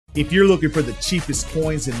If you're looking for the cheapest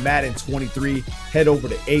coins in Madden 23, head over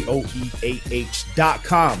to AOEAH.com.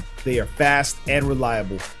 They are fast and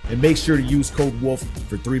reliable. And make sure to use code WOLF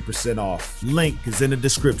for 3% off. Link is in the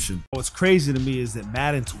description. What's crazy to me is that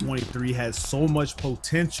Madden 23 has so much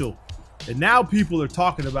potential. And now people are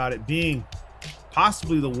talking about it being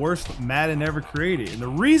possibly the worst Madden ever created. And the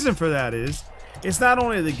reason for that is, it's not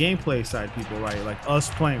only the gameplay side people, right? Like us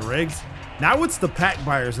playing regs. Now it's the pack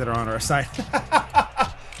buyers that are on our side.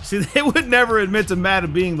 See, they would never admit to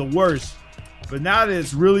Madden being the worst, but now that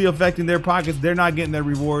it's really affecting their pockets, they're not getting their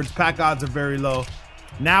rewards. Pack odds are very low.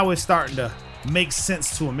 Now it's starting to make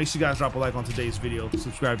sense to them. Make sure you guys drop a like on today's video.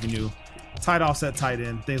 Subscribe if you're new. Tight offset, tight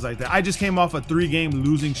end, things like that. I just came off a 3-game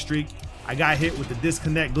losing streak. I got hit with the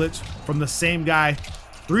disconnect glitch from the same guy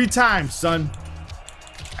 3 times, son.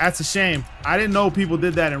 That's a shame. I didn't know people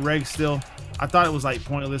did that in regs still. I thought it was like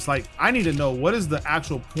pointless. Like, I need to know, what is the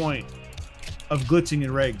actual point of glitching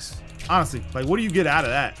in regs? Honestly, like, what do you get out of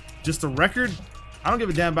that? Just a record? I don't give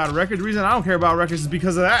a damn about a record. The reason I don't care about records is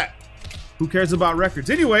because of that. Who cares about records?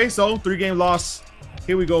 Anyway, so 3-game loss.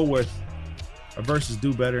 Here we go with a versus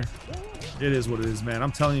do better. It is what it is, man.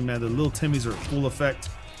 I'm telling you, man, the little Timmies are full effect.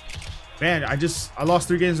 Man, I lost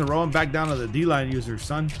 3 games in a row and back down to the D-line user,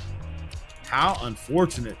 son. How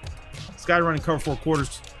unfortunate. This guy running cover 4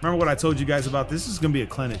 quarters. Remember what I told you guys about this? This is gonna be a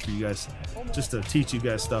clinic for you guys, just to teach you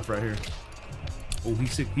guys stuff right here. Oh,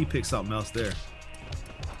 he picked something else there.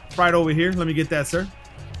 Right over here. Let me get that, sir.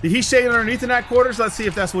 Did he shade underneath in that quarters? Let's see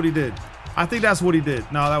if that's what he did. I think that's what he did.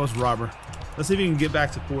 No, that was robber. Let's see if he can get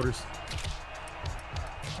back to quarters.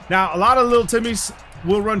 Now, a lot of little Timmies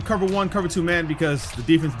will run cover 1, cover 2 man because the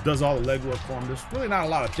defense does all the legwork for them. There's really not a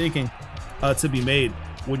lot of thinking to be made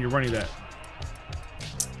when you're running that.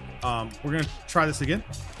 We're gonna try this again.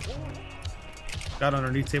 Got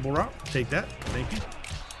underneath table route. Take that. Thank you.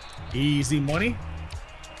 Easy money.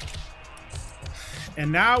 And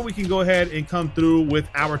now we can go ahead and come through with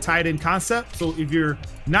our tight end concept. So if you're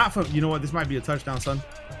not from, you know what, this might be a touchdown, son.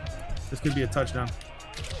 This could be a touchdown.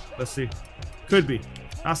 Let's see. Could be.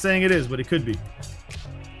 Not saying it is, but it could be.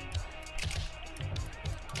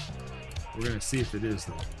 We're gonna see if it is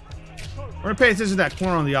though. We're gonna pay attention to that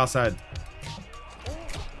corner on the outside.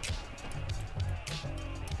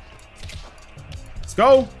 Let's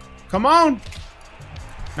go. Come on.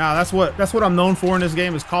 Now that's what I'm known for in this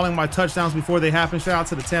game, is calling my touchdowns before they happen. Shout out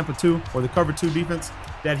to the Tampa 2 or the cover 2 defense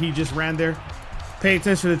that he just ran there. Pay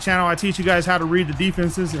attention to the channel. I teach you guys how to read the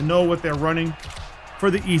defenses and know what they're running for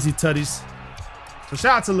the easy tutties. So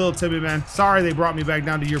shout out to Lil Timmy, man. Sorry they brought me back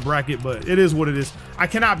down to your bracket, but it is what it is. I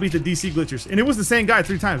cannot beat the DC glitchers. And it was the same guy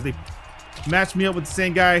 3 times. They matched me up with the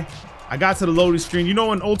same guy. I got to the loading screen. You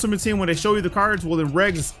know in Ultimate Team when they show you the cards? Well, in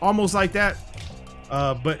regs, it's almost like that.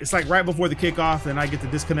 But it's like right before the kickoff, and I get the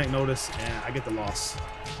disconnect notice, and I get the loss.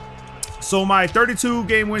 So my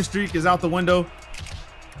 32-game win streak is out the window.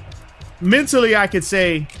 Mentally, I could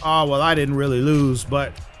say, oh, well, I didn't really lose,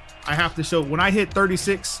 but I have to show. When I hit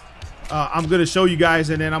 36, I'm going to show you guys,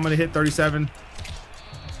 and then I'm going to hit 37.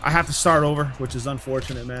 I have to start over, which is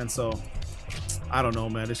unfortunate, man. So I don't know,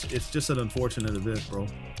 man. It's just an unfortunate event, bro.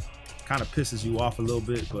 Kind of pisses you off a little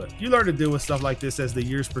bit, but you learn to deal with stuff like this as the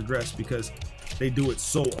years progress because they do it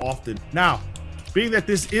so often. Now, being that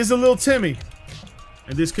this is a little Timmy,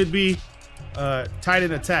 and this could be tight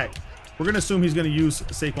end attack, we're going to assume he's going to use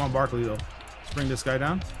Saquon Barkley, though. Let's bring this guy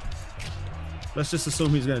down. Let's just assume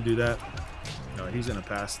he's going to do that. No, he's going to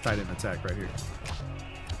pass tight end attack right here.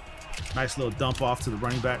 Nice little dump off to the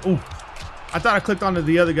running back. Ooh, I thought I clicked onto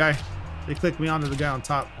the other guy. They clicked me onto the guy on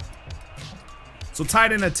top. So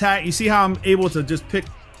tight end attack, you see how I'm able to just pick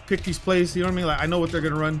these plays? You know what I mean? Like, I know what they're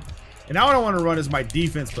going to run. And now what I want to run is my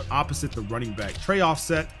defense, but opposite the running back. Tray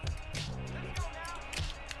offset.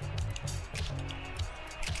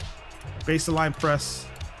 Base the line press.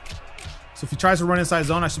 So if he tries to run inside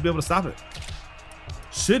zone, I should be able to stop it.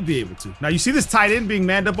 Should be able to. Now you see this tight end being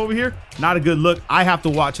manned up over here? Not a good look. I have to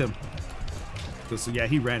watch him. So yeah,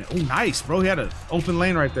 he ran it. Oh, nice, bro. He had an open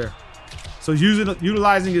lane right there. So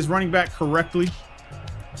utilizing his running back correctly.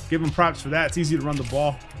 Give him props for that. It's easy to run the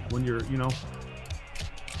ball when you're, you know.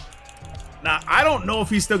 Now, I don't know if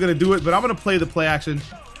he's still going to do it, but I'm going to play the play action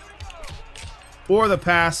or the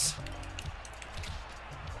pass.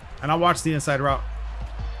 And I'll watch the inside route.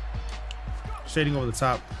 Shading over the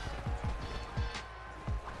top.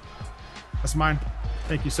 That's mine.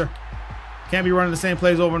 Thank you, sir. Can't be running the same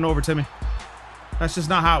plays over and over, Timmy. That's just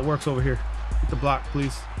not how it works over here. Get the block,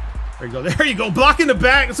 please. There you go. There you go. Blocking the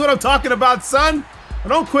back. That's what I'm talking about, son. But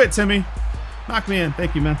don't quit, Timmy. Knock me in.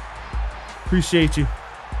 Thank you, man. Appreciate you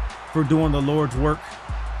for doing the Lord's work.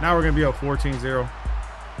 Now we're going to be up 14-0.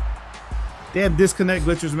 Damn disconnect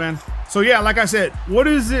glitchers, man. So yeah, like I said, what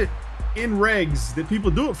is it in regs that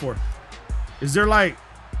people do it for? Is there like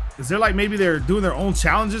maybe they're doing their own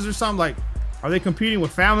challenges or something? Like, are they competing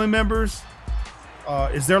with family members?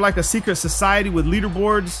 Is there like a secret society with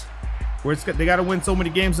leaderboards where they got to win so many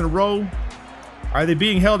games in a row? Are they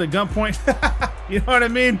being held at gunpoint? You know what I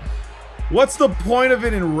mean? What's the point of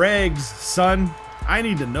it in regs, son? I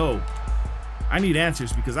need to know. I need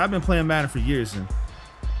answers because I've been playing Madden for years and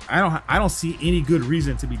I don't see any good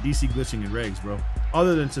reason to be DC glitching in regs, bro.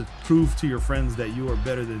 Other than to prove to your friends that you are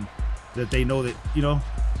better than, that they know that, you know,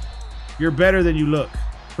 you're better than you look.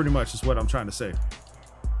 Pretty much is what I'm trying to say.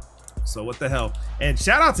 So what the hell? And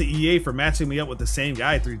shout out to EA for matching me up with the same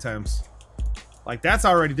guy 3 times. Like, that's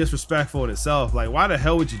already disrespectful in itself. Like, why the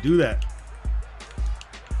hell would you do that?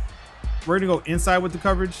 We're gonna go inside with the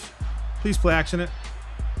coverage. Please play action it.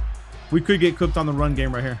 We could get cooked on the run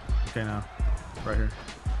game right here. Okay, now, right here.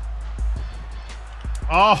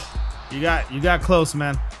 Oh, you got close,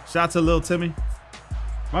 man. Shout out to Lil Timmy.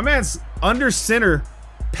 My man's under center,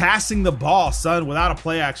 passing the ball, son, without a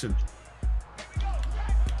play action.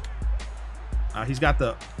 He's got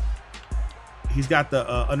the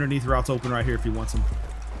underneath routes open right here if he wants them.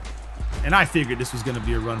 And I figured this was going to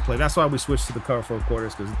be a run play. That's why we switched to the cover 4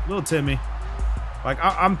 quarters, because little Timmy, like,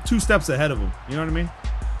 I'm 2 steps ahead of him. You know what I mean?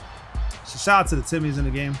 So shout out to the Timmys in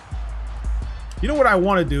the game. You know what I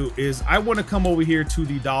want to do is I want to come over here to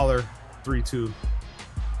the $3-2.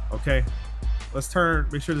 Okay, let's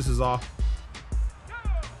make sure this is off.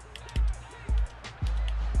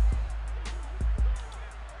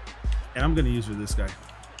 And I'm going to use for this guy.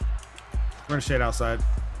 We're going to shade outside.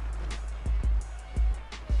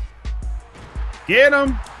 Get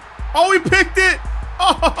him. Oh, he picked it.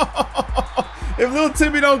 Oh, if little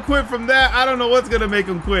Timmy don't quit from that, I don't know what's going to make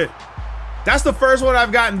him quit. That's the first one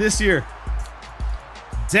I've gotten this year.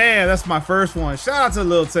 Damn, that's my first one. Shout out to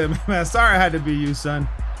little Timmy, man. Sorry I had to be you, son.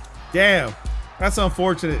 Damn, that's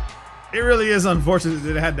unfortunate. It really is unfortunate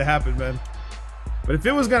that it had to happen, man. But if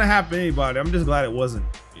it was going to happen to anybody, I'm just glad it wasn't.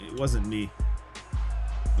 It wasn't me.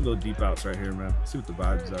 A little deep outs right here, man. See what the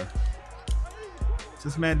vibes are. Is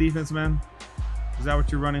this man defense, man? Is that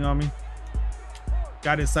what you're running on me?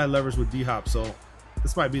 Got inside levers with D-hop, so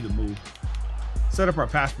this might be the move. Set up our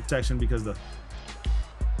pass protection because the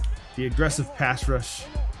aggressive pass rush.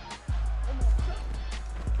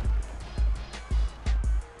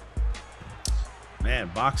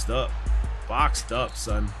 Man, boxed up,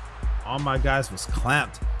 son. All my guys was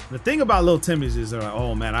clamped. The thing about little Timmy's is they're like,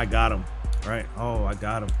 oh man, I got him, right? Oh, I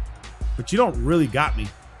got him. But you don't really got me,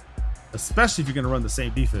 especially if you're gonna run the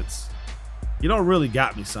same defense. You don't really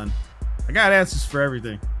got me, son. I got answers for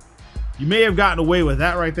everything. You may have gotten away with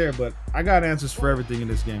that right there, but I got answers for everything in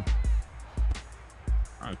this game.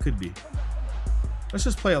 It could be. Let's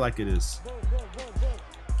just play it like it is.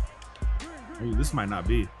 Ooh, this might not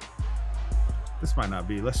be. This might not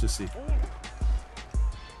be. Let's just see.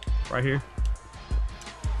 Right here.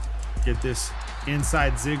 Get this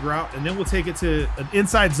inside zig route, and then we'll take it to an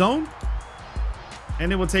inside zone, and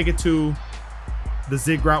then we'll take it to the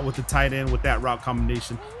zig route with the tight end with that route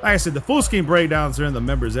combination. Like I said, the full scheme breakdowns are in the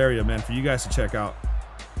members area, man, for you guys to check out.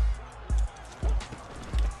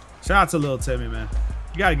 Shout out to Lil Timmy, man.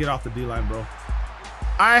 You got to get off the D-line, bro.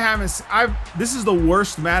 This is the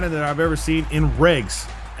worst Madden that I've ever seen in regs.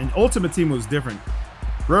 And Ultimate Team was different.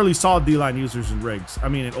 Rarely saw D-line users in regs. I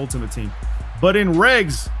mean, in Ultimate Team. But in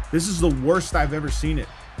regs, this is the worst I've ever seen it.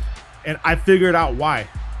 And I figured out why.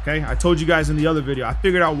 Okay, I told you guys in the other video, I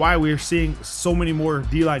figured out why we're seeing so many more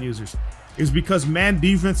D-line users. Is because man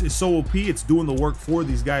defense is so OP, it's doing the work for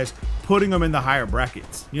these guys, putting them in the higher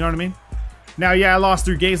brackets. You know what I mean? Now, yeah, I lost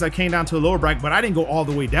 3 games. I came down to a lower bracket, but I didn't go all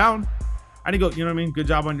the way down. I didn't go, you know what I mean? Good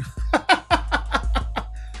job on you.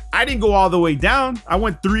 I didn't go all the way down. I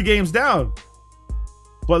went 3 games down.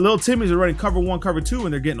 But little Timmy's are running cover 1, cover 2,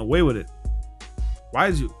 and they're getting away with it. Why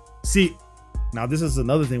is you? See, now this is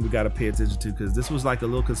another thing we got to pay attention to, because this was like a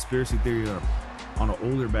little conspiracy theory on an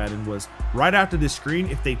older Madden, was right after this screen,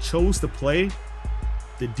 if they chose to play,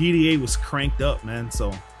 the DDA was cranked up, man.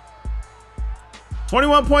 So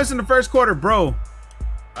 21 points in the first quarter, bro.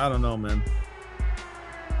 I don't know, man.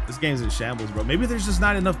 This game's in shambles, bro. Maybe there's just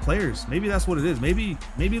not enough players. Maybe that's what it is. Maybe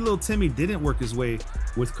little Timmy didn't work his way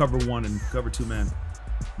with cover 1 and cover 2 man.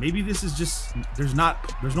 Maybe this is just there's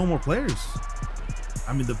no more players.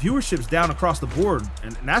 I mean, the viewership's down across the board,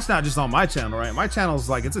 and that's not just on my channel, right? My channel is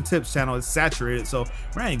like, it's a tips channel, it's saturated, so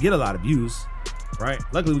we ain't get a lot of views, right?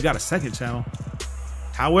 Luckily, we got a second channel.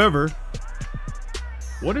 However,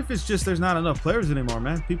 what if it's just there's not enough players anymore,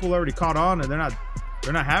 man? People already caught on, and they're not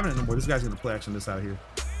having it anymore. This guy's gonna play action this out here.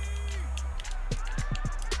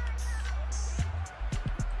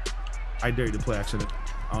 I dare you to play action.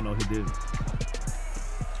 I don't know, he did.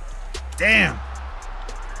 Damn.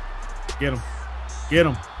 Get him. Get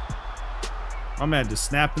him. My man just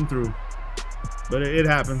snapping through. But it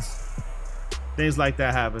happens. Things like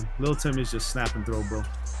that happen. Little Timmy's just snapping through, bro.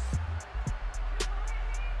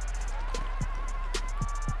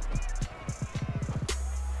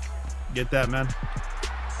 Get that, man.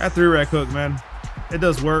 That 3-rec hook, man. It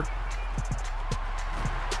does work.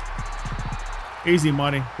 Easy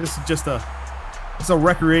money. This is just it's a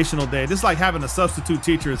recreational day. This is like having a substitute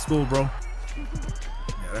teacher at school, bro.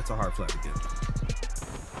 Yeah, that's a hard flat to get.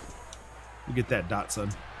 You get that dot,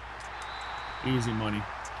 son. Easy money.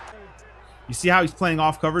 You see how he's playing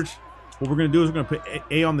off coverage? What we're gonna do is we're gonna put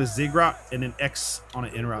A on the zig route and then X on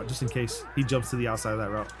an in route, just in case he jumps to the outside of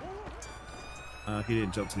that route. He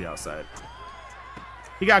didn't jump to the outside.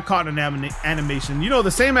 He got caught in an animation. You know,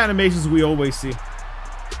 the same animations we always see.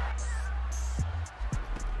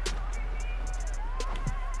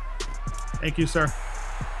 Thank you, sir.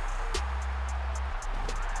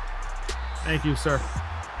 Thank you, sir.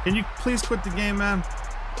 Can you please quit the game, man?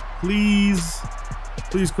 Please.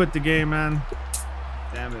 Please quit the game, man.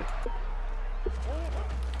 Damn it.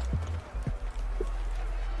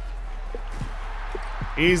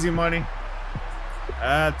 Easy money.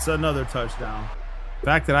 That's another touchdown. The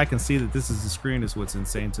fact that I can see that this is the screen is what's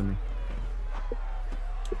insane to me.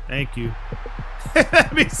 Thank you.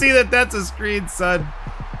 Let me see that that's a screen, son.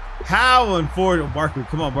 How unfortunate. Barkley,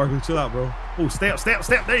 come on, Barkley, chill out, bro. Oh, stay up, stay up,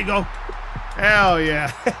 stay up. There you go. Hell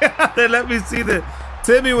yeah. Then let me see that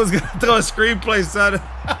Timmy was going to throw a screenplay, son.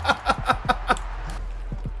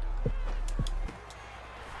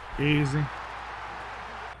 Easy.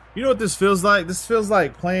 You know what this feels like? This feels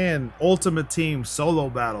like playing Ultimate Team solo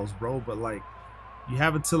battles, bro. But like, you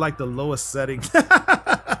have it to like the lowest setting.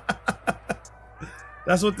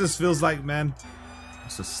 That's what this feels like, man.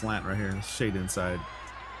 It's a slant right here. Shade inside.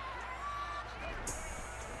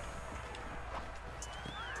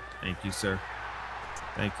 Thank you, sir.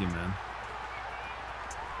 Thank you, man.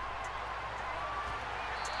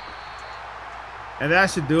 And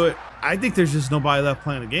that should do it. I think there's just nobody left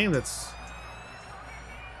playing the game. That's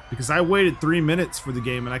because I waited 3 minutes for the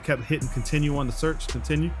game and I kept hitting continue on the search,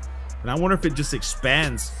 continue. And I wonder if it just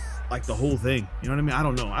expands like the whole thing. You know what I mean? I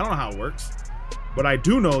don't know. I don't know how it works. But I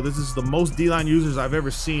do know this is the most D-line users I've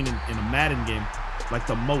ever seen in a Madden game. Like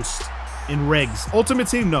the most in regs. Ultimate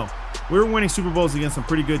Team, no. We were winning Super Bowls against some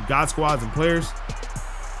pretty good God squads and players.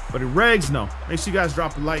 But in regs, no. Make sure you guys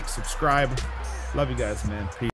drop a like, subscribe. Love you guys, man. Peace.